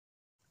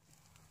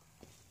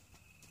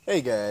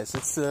Hey guys,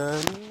 it's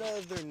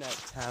another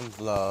nighttime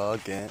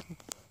vlog, and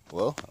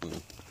well,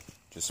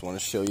 just want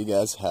to show you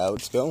guys how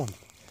it's going.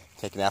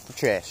 Taking out the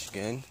trash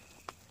again,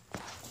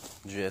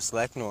 just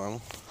like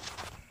normal.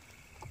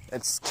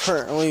 It's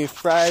currently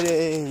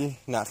Thursday,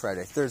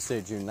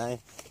 June 9th,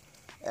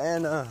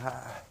 and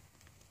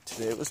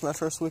today was my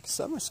first week of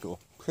summer school.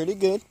 Pretty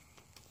good.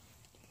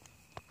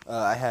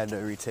 I had to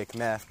retake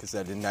math because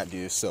I did not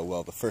do so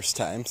well the first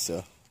time,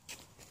 so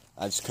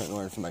I just couldn't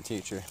learn from my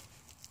teacher.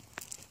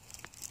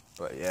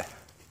 But yeah.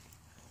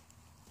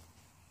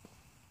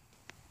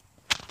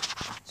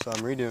 So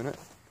I'm redoing it.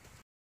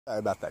 Sorry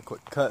about that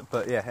quick cut,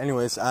 but yeah,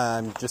 anyways,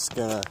 I'm just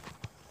gonna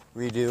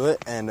redo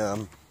it,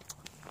 and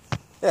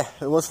yeah,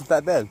 it wasn't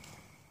that bad.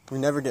 We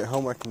never get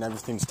homework and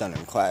everything's done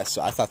in class,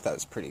 so I thought that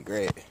was pretty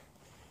great.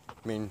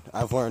 I mean,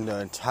 I've learned an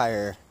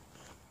entire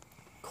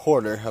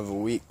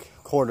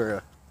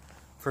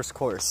first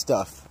quarter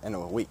stuff in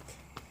a week,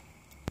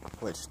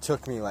 which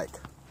took me like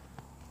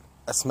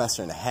a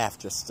semester and a half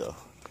just to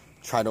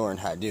try to learn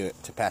how to do it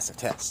to pass a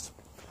test.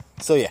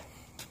 So yeah,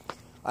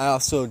 I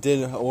also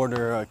did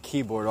order a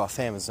keyboard off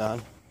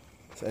Amazon.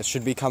 So it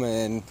should be coming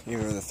in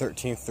either the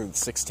 13th or the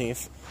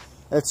 16th.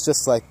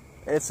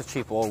 It's a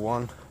cheap old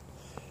one.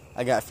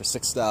 I got it for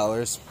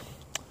 $6.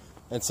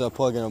 It's a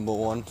plug-inable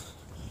one.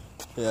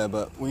 Yeah,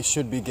 but we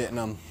should be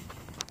getting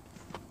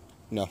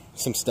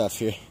some stuff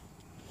here.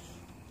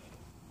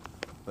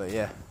 But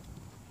yeah,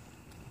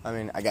 I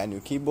mean, I got a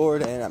new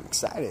keyboard and I'm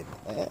excited.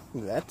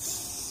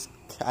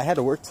 I had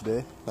to work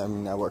today. I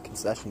mean, I work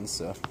concessions,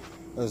 so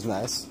it was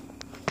nice.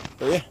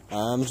 But yeah,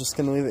 I'm just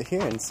gonna leave it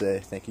here and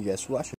say thank you guys for watching.